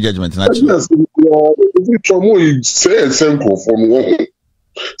 Never kind judgment. Say simple from one.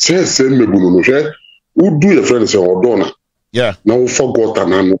 Say same me who do your friends or donna. Yeah. Now forgot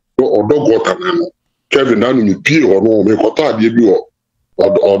an or dog got an Kevin down me pee or no me got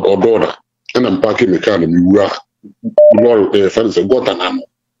or daughter. And I'm packing the car and we are friends got an ammo.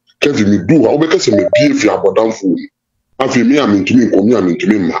 Kevin me do how because me pee if you are down food. After me, I'm into me, I'm into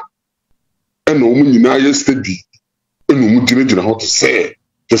me. And no woman in I steady. And no one didn't know how to say.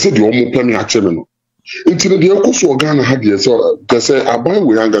 They said the almost planning a chairman. Until the Okus organ had yes, they say, I buy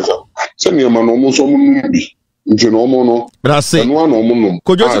with Angaza. Send your man almost on movie. Into no more. But I say, one or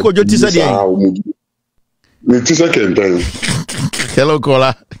could you tease again? The second time. Hello,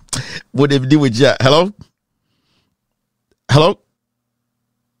 caller. What do you do with you? Hello? Hello?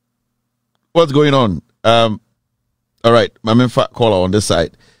 What's going on? All right, my main caller on this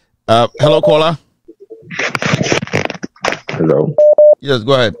side. Hello, caller. Hello. Yes,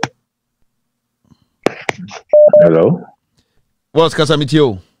 go ahead. Hello. What's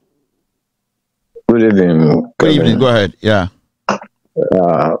Casamitio? Good evening. Good evening. Go ahead. Yeah.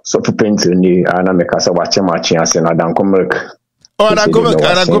 So for painting ni ana me kasa wache machi ase na dan komek. Oh, dan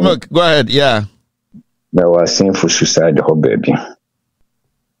komek. Go ahead. Yeah. There was sinful suicide ho baby.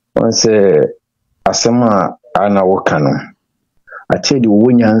 Once asema ana wokano ache di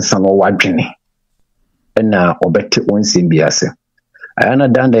wonyansa no wadwene na obete onse biase ayana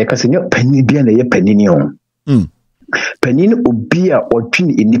danda yakase ne panni bia na ye panni ho panni obi a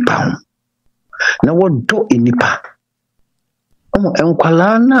odwene enipa ho na wodo enipa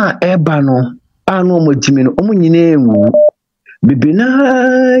enkwala na eba no anu omojimi no omunyina enwu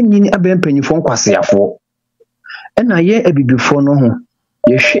bibina nyini abempanyifo nkwaseafo na ye abibifo no ho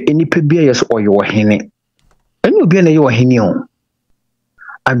ye hwe enipa bia yes Okyehene enu obi na ye Okyehene o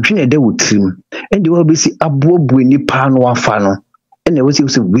adwene de wotrim ende wo be si aboabu nipa no afa no ene wo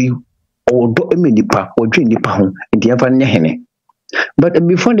si wi odo eme nipa odwene nipa ho ende afa ne hene but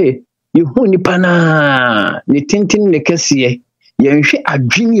before the you hu nipa na ne tintin ne kase ye nhwe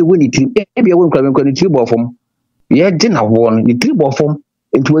adwene ye woni trim e bia wo nkwa ne trim bofom ye de na wo no ne trim bofom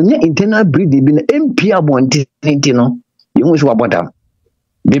enti wanya internal breed bi na MP abontintin no ye hu so abodam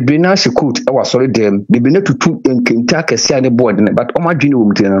Bibina sikut e wa sorry dem bibina tutu enkenta kese ne board ne but o ma dwene wo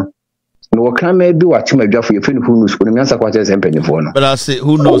mti no no kan ma bi wa chima dwafo ye feni who knows ko ne miansa kwa che sempanifo no but I say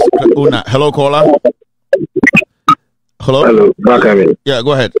who knows una hello caller hello Bakame. Yeah,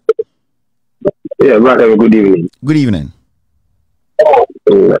 go ahead. Yeah, Bakame, good evening. Good evening.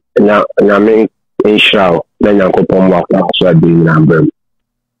 Na me inshallah na nyankopon wa kwa so adi na mbem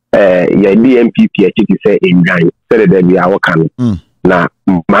ya DMPP e ti say engan say that we are working na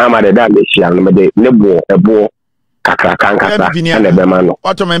Mahama de da be shia no me de nebo ebo kakra kankasa na be ma no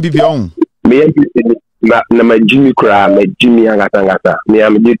what am MPP on me MPP na majimi kura majimi ngata me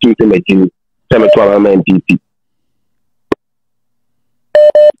am je tu se majimi se me to am MPP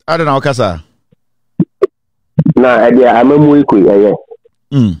I don't know kasa na e dia amamu iku eye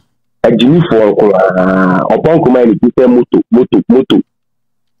ajimi for ko opon kuma ni ti se moto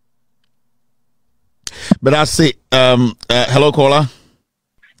but I say hello caller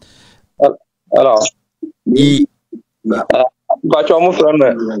hello but I'm from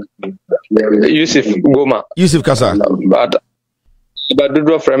Yusuf Goma Yusuf Kasa but do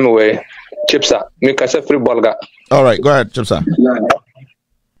do from away Chipsa me kasa free bolga all right go ahead Chipsa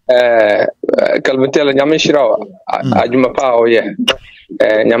kalmetela nyame shirawa ajuma pa o ye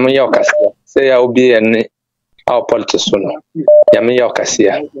nyame yo kasa say ya obi en our politics no nyame yo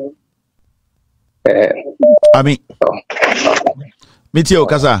kasa I mean Mitio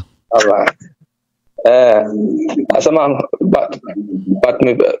Kasa asama but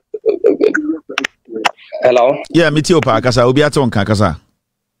me hello yeah Mitio pa Kasa obi aton kan Kasa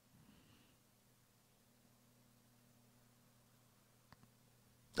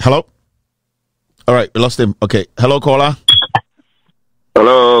Hello. All right, we lost him. Okay. Hello, caller.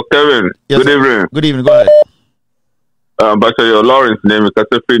 Hello, Kevin. Yes, good evening. Good evening. Go ahead. But your Lawrence name is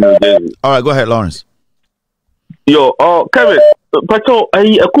Kasefri New Jersey. All right, go ahead, Lawrence. Yo, Kevin. But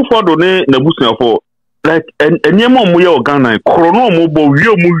I could follow the Nebusia for like a name of Ghana, Chrono Mobo,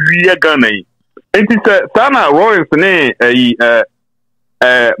 you move Ghana. It is Sana Lawrence name,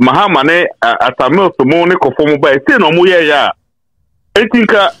 Mahama, at a milk to Monaco for mobile, still no more. I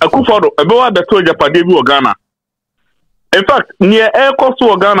think I could follow about the soldier Padebu Ghana. In fact, near Air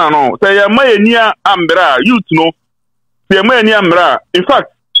Costo Ghana, no, say a may near Ambra, youth no, say may near Ambra. In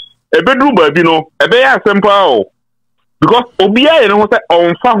fact, a bedroom, you know, a bear simple. Because Obia, you know,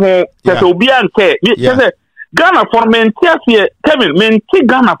 on Faho, says Obia and say, Ghana for men, Kevin, men,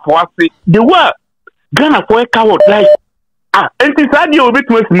 Ghana for us, the word Ghana for a coward like, and it's a deal bit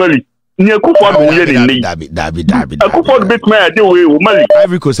more smelly. Near Cooper, Dabby. A Cooper bit my idea with Mali.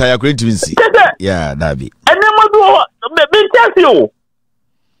 Every course I agree to see. Yeah, Dabby. And then what do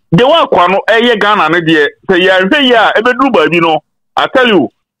the one Quano, a Ghana, and dear, say, yeah, a bedroom, you know, I tell you.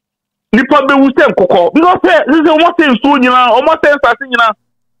 Nipa be wusem koko because this is almost same so nyina almost same starting nyina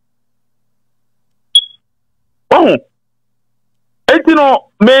oh you know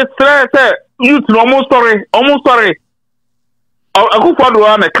me say youth no almost sorry I go for the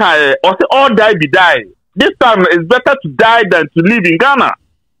one kai or say all die be die this time is better to die than to live in Ghana.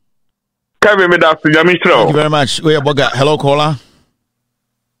 Kevin, thank you very much. We are Boga. Hello, caller.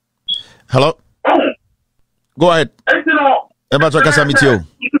 Hello. Go ahead.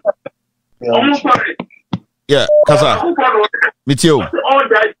 Yeah, Kasa. Meet you.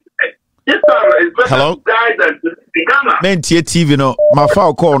 Hello. Men TV no. My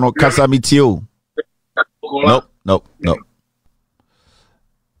phone call no. Kasa meet you. No.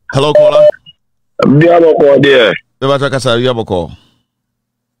 Hello, caller.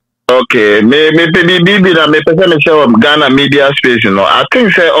 Okay, me person show Ghana media space, you know. I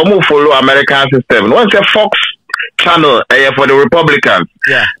think say almost follow American system. Once a Fox channel for the Republicans,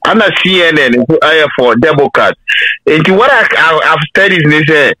 and a CNN for Democrats. And what I've studied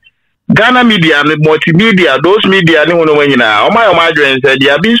is Ghana media and multimedia, those media, my said they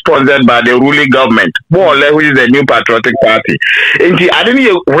are being sponsored by the ruling government, more or less, which is the New Patriotic Party. And I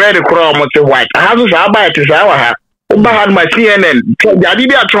didn't read the crown white. I have to buy it to our my CNN. I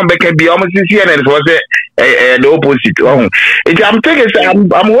didn't Trump can be almost CNN was the opposite. I'm thinking,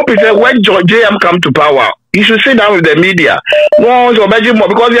 I'm hoping that when JM come to power, you should sit down with the media. No, so imagine more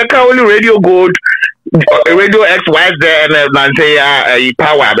because you can't only radio gold, radio X, Y, Z, and say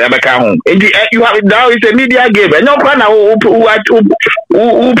power. You have now it's a media game, and no one who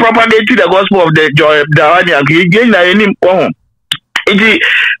propagated the gospel of the joy of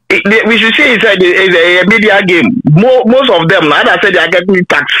we should say it's a media game. Most of them, like I said, they are getting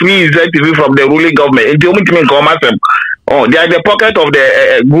tax-free TV from the ruling government. It's the only thing in commerce. Oh, they are the pocket of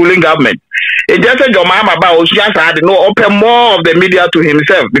the ruling government. It just said Mahama just had no open more of the media to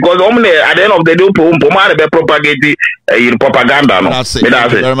himself because only at the end of the day, they propagate propaganda. No? That's it.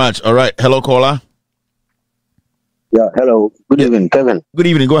 Thank you very much. All right. Hello, caller. Yeah, hello. Good evening, Kevin. Good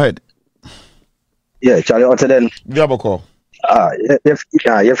evening. Go ahead. Yeah, Charlie Otten. You have a call.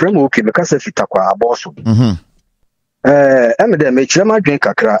 Your friend will keep because if you talk about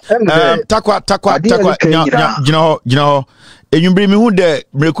enyumbre mi hu de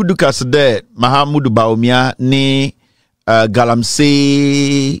mrekudu kas de Mahamudu Baumia ni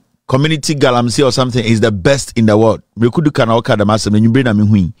Galamsey community Galamsey or something is the best in the world. Mrekudu kana oka da masem enyumbre na mi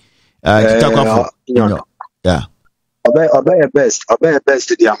hu takwa yeah obey best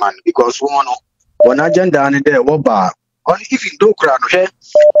the man because one agenda and there what only if you don't crowd here,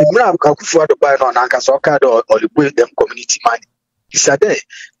 the man can afford to buy on Anka Soka or the them community money. Is that there?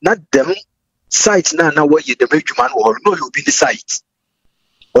 Not them sites now where you the make man or no you'll be the site.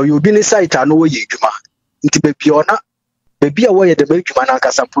 Or you'll be in the site and know where you do. Into baby or not, baby away the make man Anka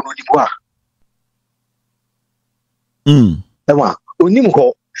Sampunu Emma,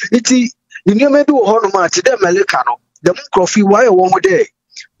 Unimco. It's you never do honor to them Melicano. The coffee wire one day.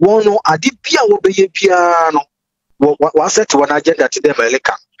 One no Adipia will be a piano. What's that one agenda to them,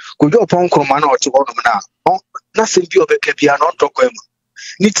 American? Could you upon command or to one now? Nothing be of a capian on Tokwem.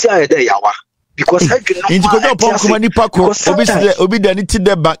 Nitsa de Yawa. Because I do not know upon command Paco, Obi the knitted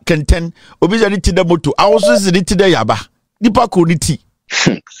the back content, Obi the knitted the motor. I was knitted the Yaba. The Paco nitty.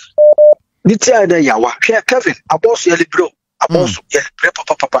 Nitsa de Yawa. Kevin, a boss yellow bro. A boss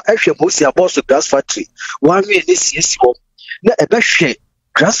papa. Actually, mostly a boss of grass factory. 1 year this year. Not a best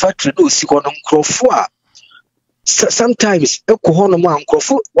grass factory no see one on Crofua. sometimes ekohono ma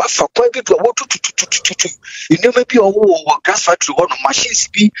nkrofo wa fa kwa bi do wo tututututu inema bi owo gas factory hono machines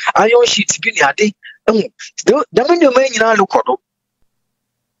bi iron sheets bi ni ade da me nyoma nyina lokodo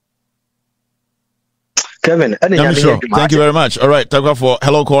Kevin sure. Thank you very much. All right, thank you for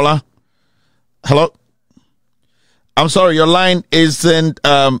hello caller. Hello. I'm sorry, your line isn't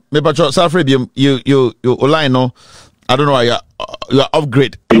you line no. I don't know why you're off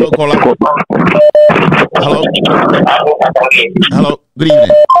grid. Hello caller. Hello. Hello. Good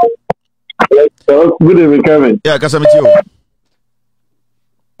evening. Good evening, Kevin. Yeah, can I meet you?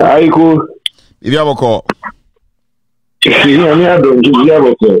 Hi, cool. If you have a call.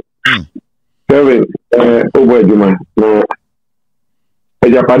 Kevin, over Juma. A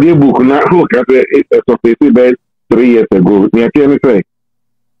Japanese book now who it's 3 years ago. Me say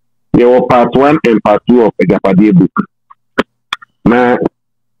there were part 1 and part 2 of a Japanese book. Now,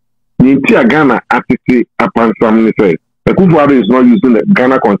 Nintia Ghana artist upon some say the Kufuor is not using the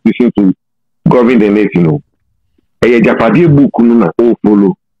Ghana constitution to govern the nation. A Japanese book no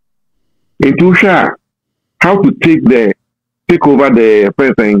follow. It will show how to take over the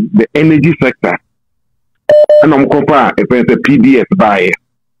president, the energy sector. And I'm compare a PDS buyer.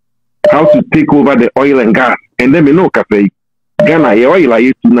 How to take over the oil and gas. And then we know cafe. Ghana, your oil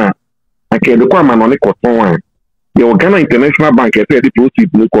is now. I can't do one on the cotton. Your Ghana International Bank has said the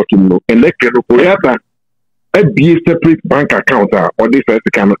proceeds no cotton. And let the be a separate bank account or this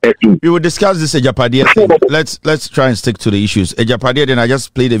can. We will discuss this Ejapadia thing. Let's try and stick to the issues. Ejapadia, then I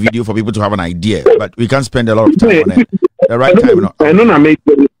just played the video for people to have an idea, but we can't spend a lot of time on it. The right time. I know I make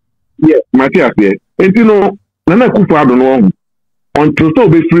yes, Matthias here. And you know, Nana Kufuor don't know until so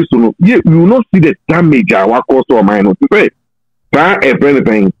be free so you will not see the damage our cost or minus. That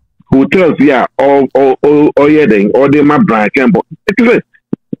everything hotels here all yeah then all the my branch and but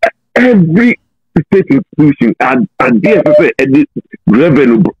every state institution and DSS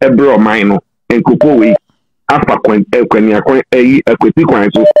revenue every minor and Kukowi after when equity coin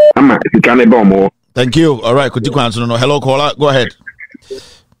so I'm a more. Thank you. All right, no. Hello caller, go ahead.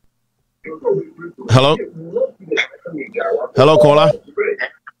 Hello. Hello caller.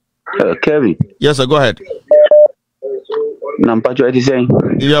 Kevin. Yes, sir, go ahead. Nampacho eti saying.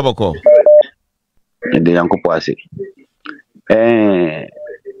 You have a call. The Yankopo ase.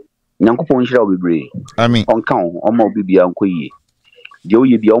 Yankopo nshira obibre. I mean, on count omo bibia nko yi. De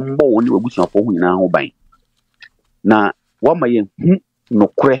oye bia ombo woni wabusuafo hu nyina ho ban. Na wa maye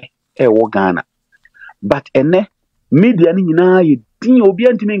nokre wo Ghana. But ene media ni nyina ye tin obi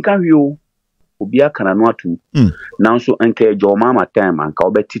antime nka hwe obi aka na no atu. Nanso enka jo mama time anka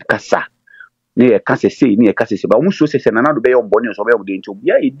obeti kasa. Ne ye kasa sei ne ye kasa sei ba wo so sese na na do be yo mboni so be yo de nti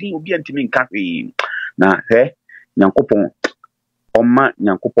obi aye din obi antime nka hwe. Na Nyankopon Oma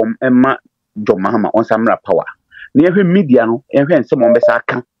Nyankopon emma jo Mahama on samra power. Ne ye hwe media no ye hwe nsem on be sa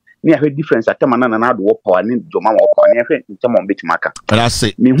aka. Ne ye hwe difference atema na na do power ne jo Mahama power ne ye hwe nsem on beti maka. That's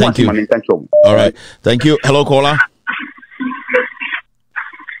it. Thank you. All right. Thank you. Hello caller.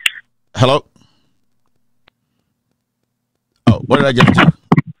 Hello. Oh, what did I just do?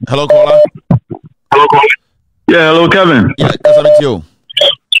 Hello caller. Hello caller. Yeah, hello Kevin. Yeah, that's what you.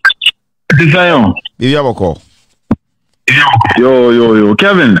 Zion. You have a call. Yo,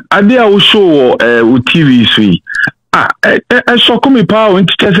 Kevin. I did a show with TV sweet. I saw come power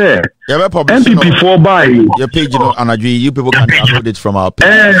into say MPP4 by your page, and you people can download it from our page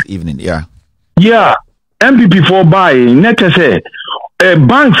this evening. Yeah, MPP4 by net say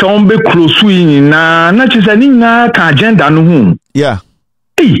banks on be close na just a nina ka agenda no home. Yeah.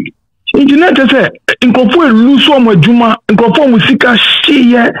 Hey, internet say in conform lose so much juma in conform with sika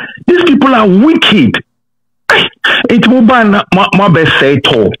share. These people are wicked. It will ban my best say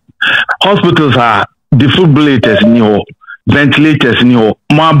to hospitals are defibrillators new ventilators new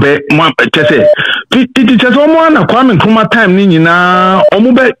my say it just one na kwame kuma time ni nyina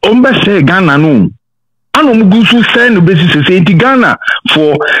ombe say Ghana no ano mugusu say no basis say it Ghana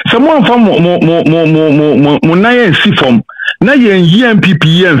for someone from mo na yen si form na yen MPP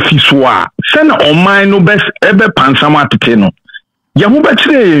yen fiswa say na oman no best ebe pansama tete no ya hu be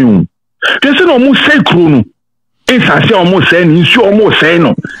kire yen say no mo say kro no say almost saying almost saying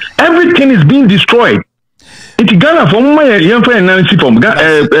no everything is being destroyed. It's Ghana from my young friend Nancy from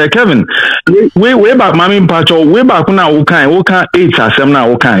Kevin. Way back, Mammy Pacho, way back now, okay, 8 or 7 now,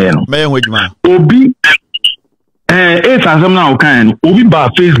 okay, Obi 8 or 7 now, okay, Obi by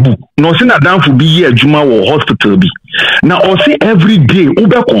Facebook. No, send that down for be here, Juma or hospital be. Now, I see every day,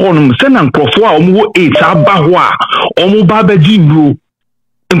 Uber Kohonum, send and Profwa, Omo 8, Abahwa, Omo Babaji Blue.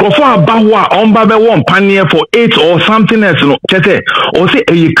 Nkofo abawa on babe one panier for 8 or something else no chete or say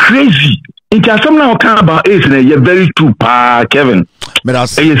are you crazy It's something I can about AIDS, and you're very true, pa, Kevin. Are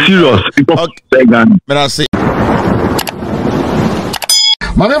you serious?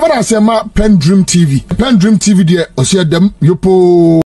 Whenever I say PENDREAM TV, PENDREAM TV, there, I see them, you po.